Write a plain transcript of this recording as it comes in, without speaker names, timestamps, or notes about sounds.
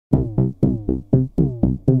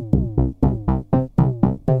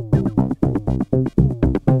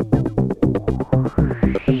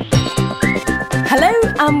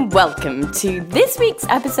and welcome to this week's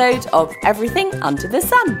episode of Everything Under the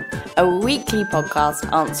Sun, a weekly podcast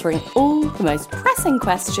answering all the most pressing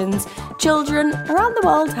questions children around the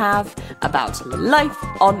world have about life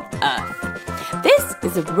on Earth. This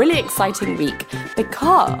is a really exciting week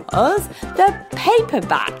because the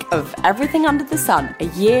paperback of Everything Under the Sun, A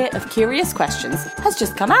Year of Curious Questions, has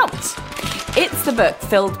just come out. It's the book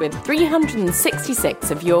filled with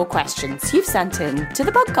 366 of your questions you've sent in to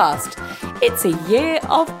the podcast. It's a year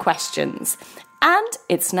of questions, and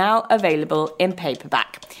it's now available in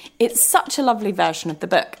paperback. It's such a lovely version of the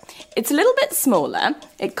book. It's a little bit smaller,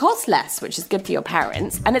 it costs less, which is good for your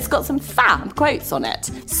parents, and it's got some fab quotes on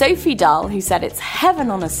it. Sophie Dahl, who said it's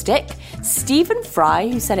heaven on a stick. Stephen Fry,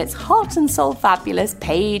 who said it's heart and soul fabulous,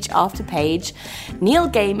 page after page. Neil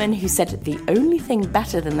Gaiman, who said the only thing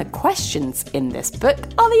better than the questions in this book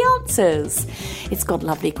are the answers. It's got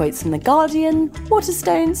lovely quotes from The Guardian,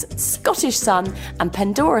 Waterstones, Scottish Sun, and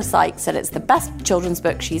Pandora Sykes said it's the best children's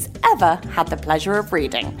book she's ever had the pleasure of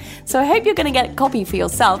reading. So I hope you're going to get a copy for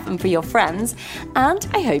yourself and for your friends, and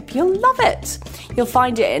I hope you'll love it. You'll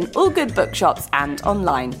find it in all good bookshops and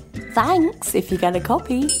online. Thanks if you get a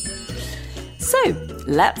copy. So,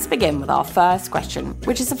 let's begin with our first question,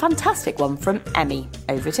 which is a fantastic one from Emmy.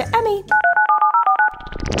 Over to Emmy.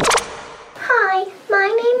 Hi, my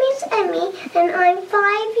name is Emmy and I'm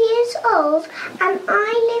 5 years old and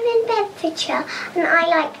I live in Bedfordshire and I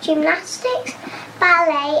like gymnastics,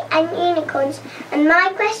 ballet and unicorns. And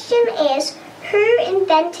my question is, who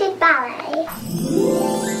invented ballet?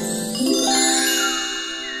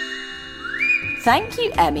 Thank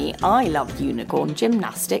you, Emmy. I love unicorn,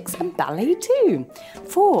 gymnastics and ballet too.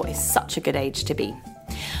 4 is such a good age to be.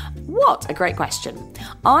 What a great question.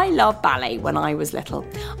 I loved ballet when I was little.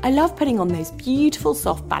 I love putting on those beautiful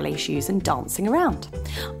soft ballet shoes and dancing around.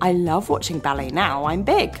 I love watching ballet now I'm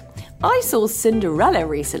big. I saw Cinderella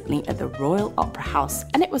recently at the Royal Opera House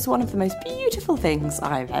and it was one of the most beautiful things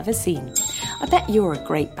I've ever seen. I bet you're a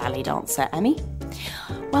great ballet dancer, Emmy.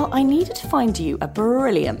 Well, I needed to find you a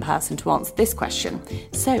brilliant person to answer this question,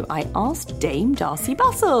 so I asked Dame Darcey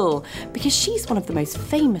Bussell, because she's one of the most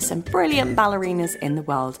famous and brilliant ballerinas in the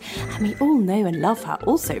world, and we all know and love her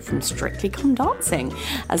also from Strictly Come Dancing,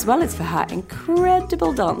 as well as for her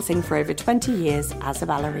incredible dancing for over 20 years as a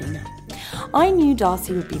ballerina. I knew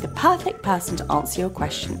Darcey would be the perfect person to answer your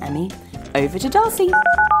question, Emmy. Over to Darcey.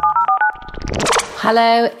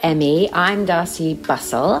 Hello, Emmy. I'm Darcey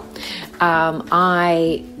Bussell.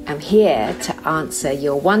 I am here to answer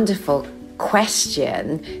your wonderful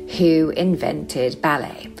question, who invented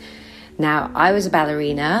ballet? Now, I was a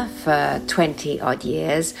ballerina for 20 odd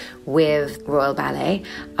years with Royal Ballet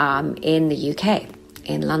in the UK,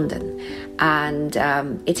 in London. And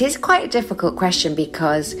it is quite a difficult question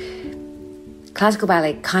because classical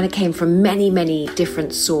ballet kind of came from many, many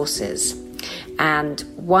different sources. And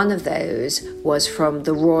one of those was from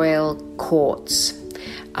the royal courts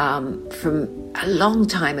from a long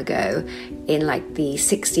time ago in like the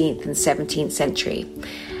 16th and 17th century.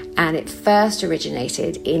 And it first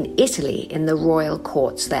originated in Italy, in the royal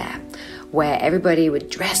courts there, where everybody would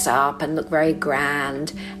dress up and look very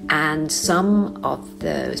grand. And some of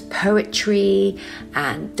the poetry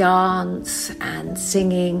and dance and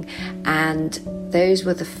singing, and those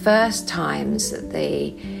were the first times that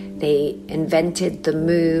they invented the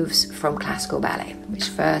moves from classical ballet, which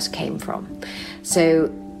first came from. So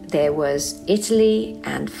there was Italy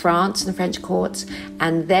and France and the French courts,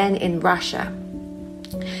 and then in Russia.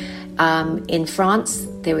 In France,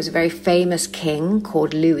 there was a very famous king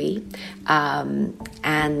called Louis,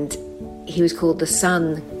 and he was called the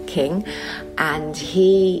Sun King, and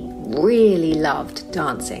he really loved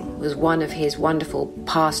dancing. It was one of his wonderful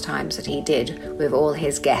pastimes that he did with all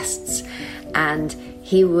his guests. And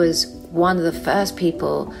he was one of the first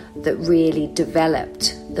people that really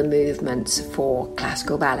developed the movements for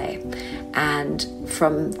classical ballet. And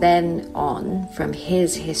from then on, from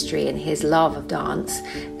his history and his love of dance,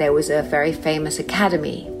 there was a very famous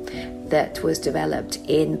academy that was developed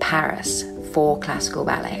in Paris for classical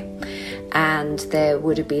ballet. And there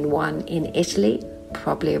would have been one in Italy,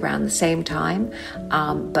 probably around the same time.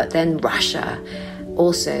 But then Russia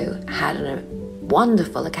also had a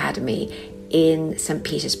wonderful academy in St.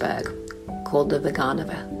 Petersburg called the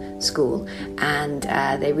Vaganova School, and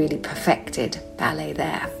they really perfected ballet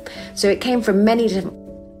there. So it came from many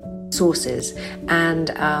different sources, and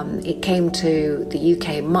it came to the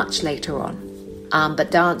UK much later on.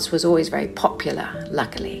 But dance was always very popular,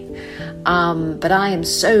 luckily. But I am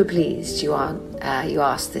so pleased you you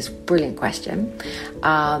asked this brilliant question.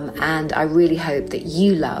 And I really hope that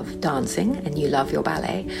you love dancing and you love your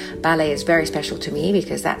ballet. Ballet is very special to me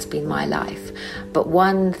because that's been my life. But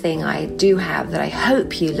one thing I do have that I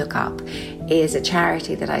hope you look up is a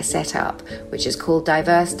charity that I set up, which is called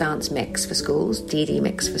Diverse Dance Mix for Schools, DD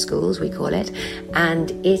Mix for Schools, we call it.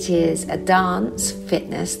 And it is a dance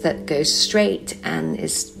fitness that goes straight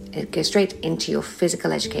into your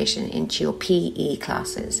physical education, into your PE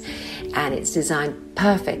classes. And it's designed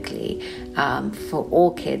perfectly for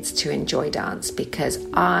all kids to enjoy dance, because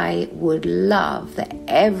I would love that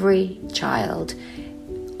every child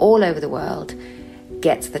all over the world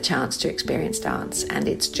gets the chance to experience dance and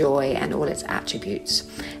its joy and all its attributes.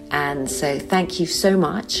 And so thank you so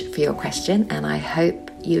much for your question, and I hope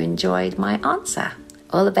you enjoyed my answer.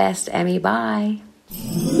 All the best, Emmy. Bye.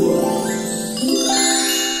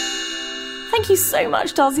 Thank you so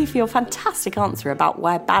much, Darcey, for your fantastic answer about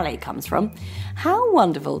where ballet comes from. How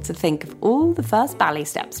wonderful to think of all the first ballet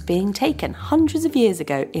steps being taken hundreds of years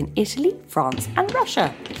ago in Italy, France and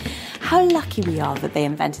Russia. How lucky we are that they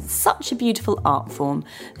invented such a beautiful art form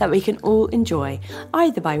that we can all enjoy,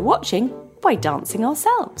 either by watching or by dancing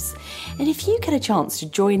ourselves. And if you get a chance to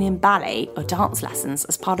join in ballet or dance lessons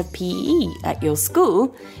as part of PE at your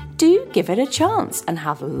school, do give it a chance and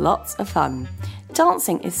have lots of fun.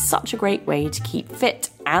 Dancing is such a great way to keep fit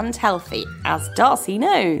and healthy, as Darcey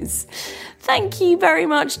knows. Thank you very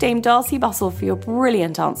much, Dame Darcey Bussell, for your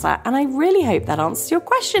brilliant answer, and I really hope that answers your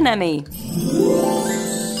question, Emmy.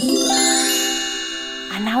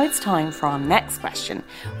 And now it's time for our next question,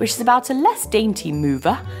 which is about a less dainty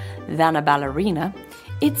mover than a ballerina.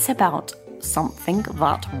 It's about something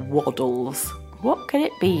that waddles. What could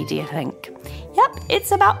it be, do you think? Yep,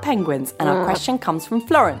 it's about penguins, and our question comes from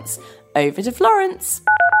Florence. Over to Florence.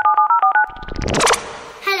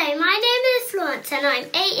 Hello, my name is Florence and I'm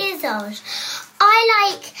 8 years old.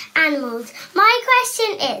 I like animals. My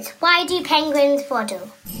question is, why do penguins waddle?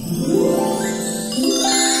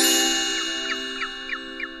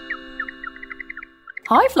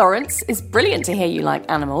 Hi Florence, it's brilliant to hear you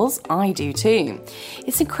like animals. I do too.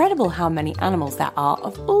 It's incredible how many animals there are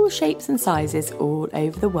of all shapes and sizes all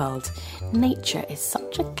over the world. Nature is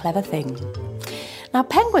such a clever thing. Now,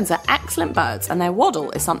 penguins are excellent birds, and their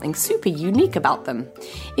waddle is something super unique about them.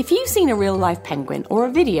 If you've seen a real-life penguin or a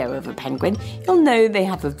video of a penguin, you'll know they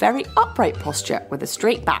have a very upright posture with a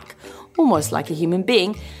straight back, almost like a human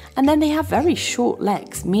being, and then they have very short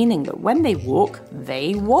legs, meaning that when they walk,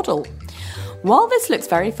 they waddle. While this looks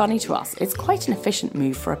very funny to us, it's quite an efficient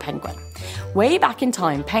move for a penguin. Way back in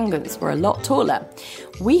time, penguins were a lot taller.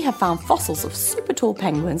 We have found fossils of super tall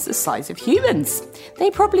penguins the size of humans.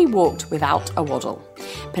 They probably walked without a waddle.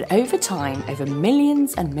 But over time, over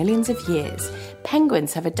millions and millions of years,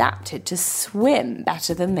 penguins have adapted to swim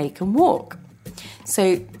better than they can walk.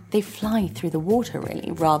 So they fly through the water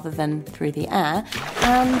really, rather than through the air,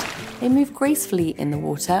 and they move gracefully in the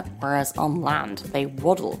water, whereas on land they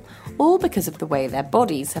waddle, all because of the way their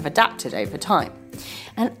bodies have adapted over time.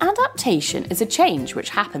 And adaptation is a change which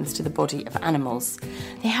happens to the body of animals.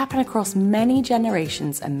 They happen across many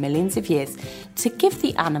generations and millions of years to give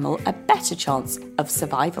the animal a better chance of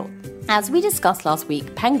survival. As we discussed last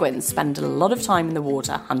week, penguins spend a lot of time in the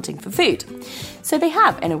water hunting for food. So they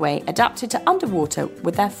have, in a way, adapted to underwater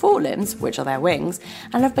with their forelimbs, which are their wings,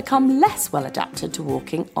 and have become less well adapted to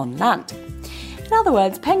walking on land. In other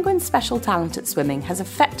words, penguins' special talent at swimming has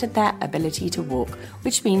affected their ability to walk,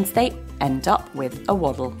 which means they end up with a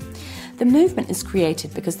waddle. The movement is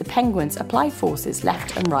created because the penguins apply forces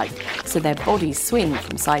left and right, so their bodies swing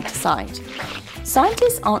from side to side.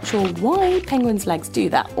 Scientists aren't sure why penguins' legs do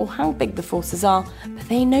that or how big the forces are, but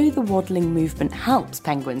they know the waddling movement helps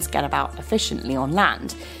penguins get about efficiently on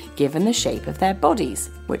land, given the shape of their bodies,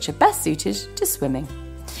 which are best suited to swimming.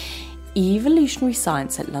 Evolutionary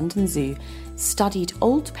science at London Zoo studied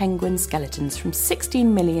old penguin skeletons from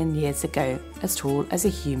 16 million years ago, as tall as a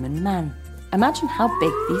human man. Imagine how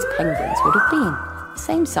big these penguins would have been,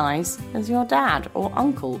 same size as your dad or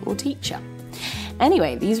uncle or teacher.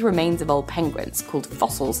 Anyway, these remains of old penguins, called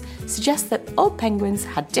fossils, suggest that old penguins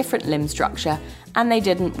had different limb structure and they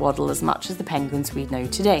didn't waddle as much as the penguins we know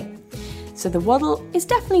today. So the waddle is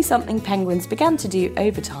definitely something penguins began to do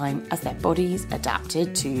over time as their bodies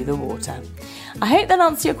adapted to the water. I hope that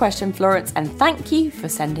answers your question, Florence, and thank you for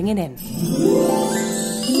sending it in.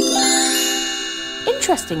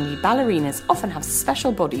 Interestingly, ballerinas often have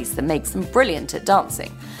special bodies that makes them brilliant at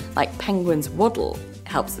dancing, like penguins' waddle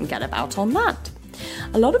helps them get about on land.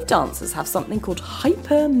 A lot of dancers have something called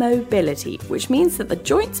hypermobility, which means that the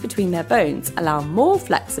joints between their bones allow more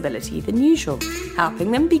flexibility than usual,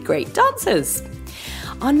 helping them be great dancers.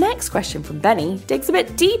 Our next question from Benny digs a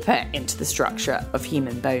bit deeper into the structure of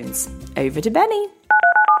human bones. Over to Benny.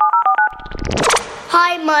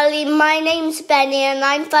 Hi Molly, my name's Benny and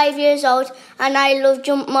I'm 5 years old and I love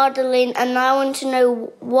jump modelling and I want to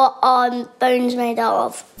know what are bones made out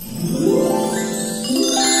of.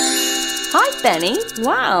 Hi Benny.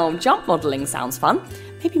 Wow, jump modelling sounds fun.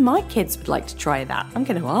 Maybe my kids would like to try that. I'm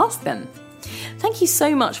going to ask them. Thank you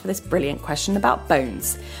so much for this brilliant question about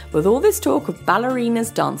bones. With all this talk of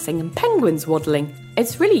ballerinas dancing and penguins waddling,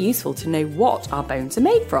 it's really useful to know what our bones are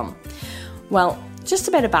made from. Well, just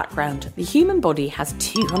a bit of background, the human body has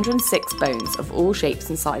 206 bones of all shapes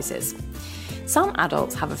and sizes. Some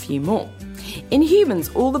adults have a few more. In humans,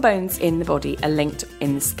 all the bones in the body are linked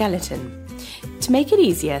in the skeleton. To make it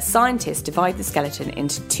easier, scientists divide the skeleton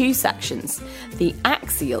into two sections. The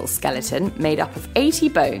axial skeleton, made up of 80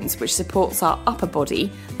 bones, which supports our upper body,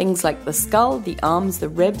 things like the skull, the arms, the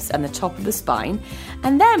ribs, and the top of the spine.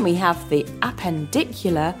 And then we have the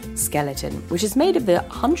appendicular skeleton, which is made of the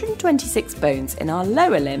 126 bones in our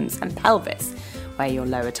lower limbs and pelvis, where your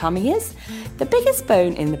lower tummy is. The biggest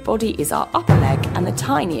bone in the body is our upper leg, and the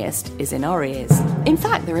tiniest is in our ears. In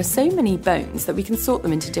fact, there are so many bones that we can sort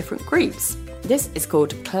them into different groups. This is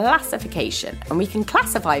called classification, and we can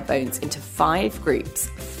classify bones into 5 groups.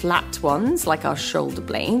 Flat ones, like our shoulder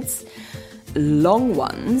blades. Long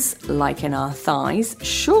ones, like in our thighs.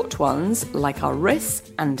 Short ones, like our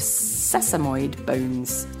wrists. And sesamoid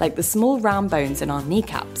bones, like the small round bones in our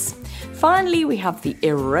kneecaps. Finally, we have the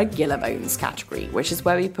irregular bones category, which is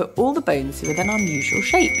where we put all the bones within our usual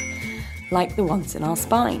shape, like the ones in our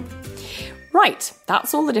spine. Right,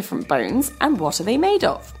 that's all the different bones, and what are they made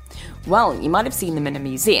of? Well, you might have seen them in a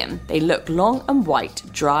museum. They look long and white,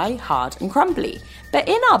 dry, hard and crumbly. But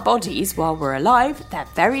in our bodies, while we're alive, they're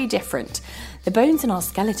very different. The bones in our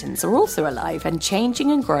skeletons are also alive and changing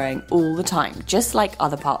and growing all the time, just like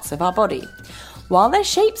other parts of our body. While their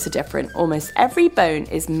shapes are different, almost every bone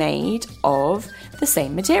is made of the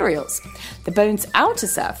same materials. The bone's outer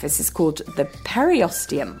surface is called the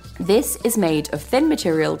periosteum. This is made of thin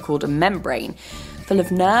material called a membrane, full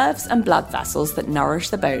of nerves and blood vessels that nourish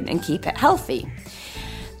the bone and keep it healthy.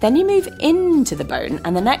 Then you move into the bone,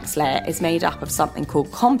 and the next layer is made up of something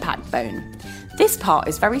called compact bone. This part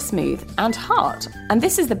is very smooth and hard, and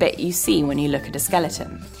this is the bit you see when you look at a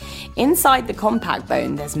skeleton. Inside the compact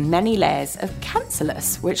bone, there's many layers of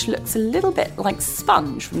cancellous, which looks a little bit like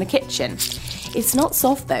sponge from the kitchen. It's not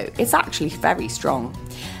soft though, it's actually very strong.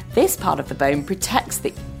 This part of the bone protects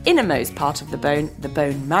the innermost part of the bone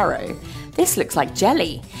marrow. This looks like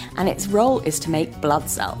jelly, and its role is to make blood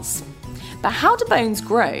cells. But how do bones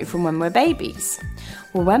grow from when we're babies?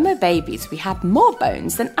 Well, when we're babies, we have more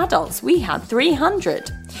bones than adults. We had 300.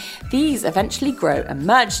 These eventually grow and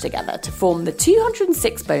merge together to form the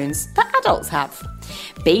 206 bones that adults have.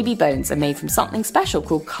 Baby bones are made from something special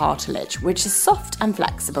called cartilage, which is soft and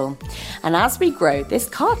flexible. And as we grow, this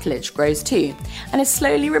cartilage grows too, and is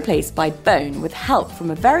slowly replaced by bone with help from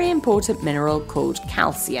a very important mineral called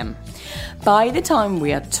calcium. By the time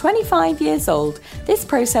we are 25 years old, this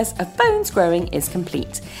process of bones growing is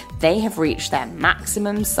complete. They have reached their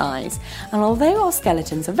maximum size, and although our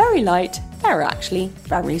skeletons are very light, they're actually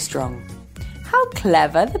very strong. How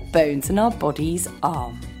clever the bones in our bodies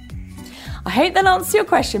are. I hope that answers your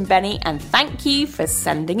question, Benny, and thank you for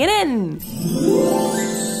sending it in.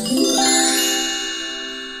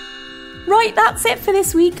 Right, that's it for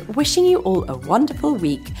this week. Wishing you all a wonderful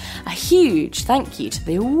week. A huge thank you to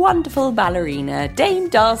the wonderful ballerina Dame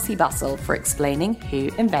Darcey Bussell for explaining who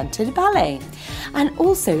invented ballet. And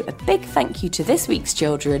also a big thank you to this week's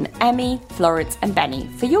children, Emmy, Florence and Benny,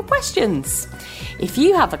 for your questions. If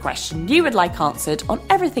you have a question you would like answered on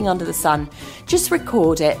everything under the sun, just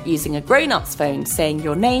record it using a grown-up's phone saying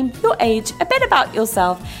your name, your age, a bit about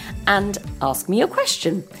yourself, and ask me your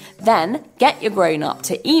question. Then get your grown-up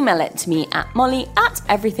to email it to me at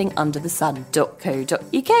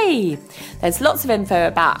molly@everythingunderthesun.co.uk. There's lots of info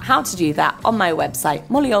about how to do that on my website,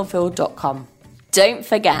 mollyoldfield.com. Don't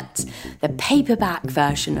forget, the paperback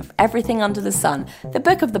version of Everything Under the Sun, the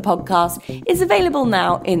book of the podcast, is available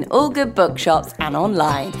now in all good bookshops and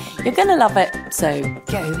online. You're going to love it, so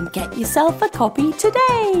go and get yourself a copy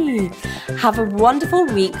today. Have a wonderful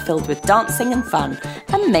week filled with dancing and fun,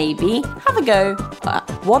 and maybe have a go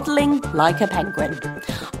at waddling like a penguin.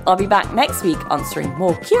 I'll be back next week answering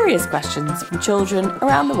more curious questions from children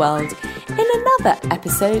around the world in another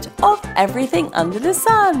episode of Everything Under the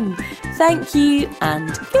Sun. Thank you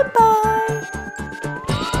and goodbye.